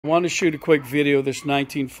I want to shoot a quick video of this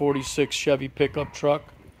 1946 Chevy pickup truck.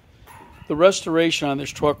 The restoration on this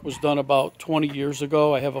truck was done about 20 years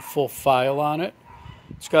ago. I have a full file on it.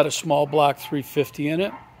 It's got a small block 350 in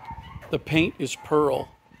it. The paint is pearl.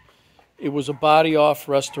 It was a body off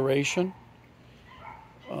restoration.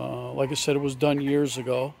 Like I said, it was done years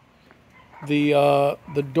ago. The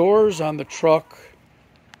doors on the truck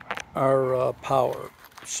are power.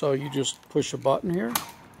 So you just push a button here.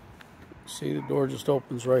 See, the door just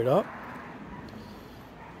opens right up.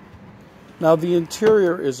 Now the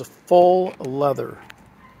interior is a full leather.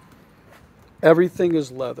 Everything is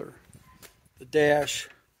leather. The dash,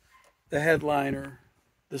 the headliner,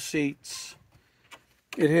 the seats.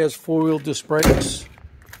 It has four-wheel disc brakes.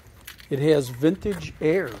 It has vintage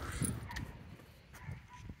air.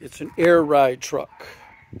 It's an air ride truck.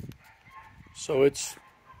 So it's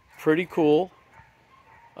pretty cool.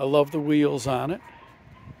 I love the wheels on it.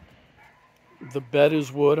 The bed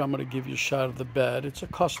is wood. I'm going to give you a shot of the bed. It's a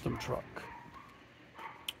custom truck.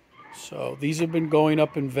 So these have been going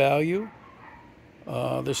up in value.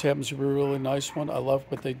 This happens to be a really nice one. I love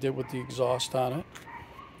what they did with the exhaust on it.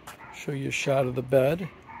 Show you a shot of the bed.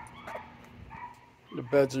 The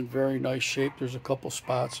bed's in very nice shape. There's a couple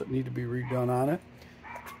spots that need to be redone on it.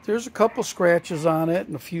 There's a couple scratches on it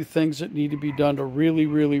and a few things that need to be done to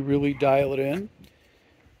really dial it in.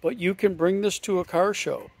 But you can bring this to a car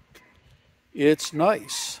show. It's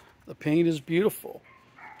nice. The paint is beautiful.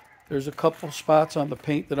 There's a couple spots on the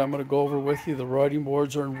paint that I'm going to go over with you. The riding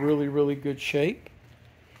boards are in really good shape.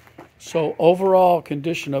 So overall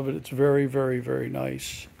condition of it, it's very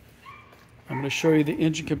nice. I'm going to show you the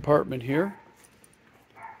engine compartment here.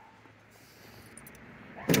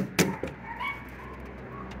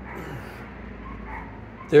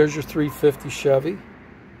 There's your 350 Chevy.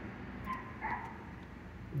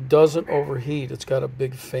 Doesn't overheat. It's got a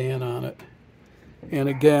big fan on it. And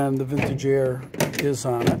again, the vintage air is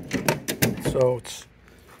on it. So it's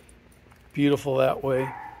beautiful that way.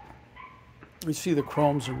 You see the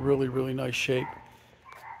chrome's in really nice shape.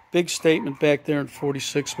 Big statement back there in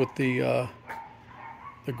 46 with the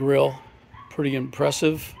grill. Pretty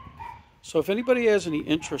impressive. So if anybody has any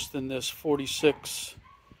interest in this 46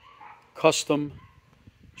 custom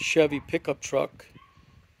Chevy pickup truck,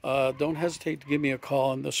 don't hesitate to give me a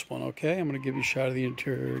call on this one, okay? I'm going to give you a shot of the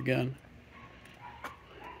interior again.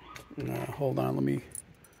 Hold on, let me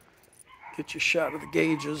get you a shot of the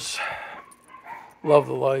gauges. Love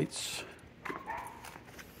the lights.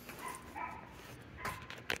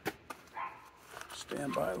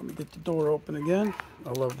 Stand by, let me get the door open again.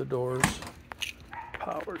 I love the doors.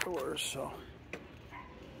 Power doors, so.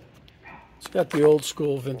 It's got the old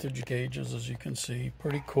school vintage gauges, as you can see.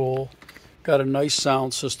 Pretty cool. Got a nice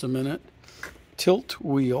sound system in it. Tilt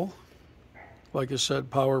wheel. Like I said,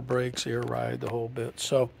 power brakes, air ride, the whole bit.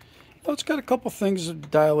 So, well, it's got a couple things to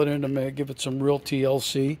dial it in to give it some real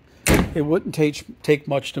TLC. It wouldn't take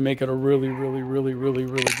much to make it a really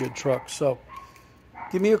good truck. So,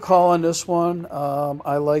 give me a call on this one.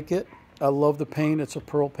 I like it. I love the paint. It's a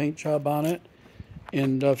pearl paint job on it.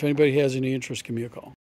 And if anybody has any interest, give me a call.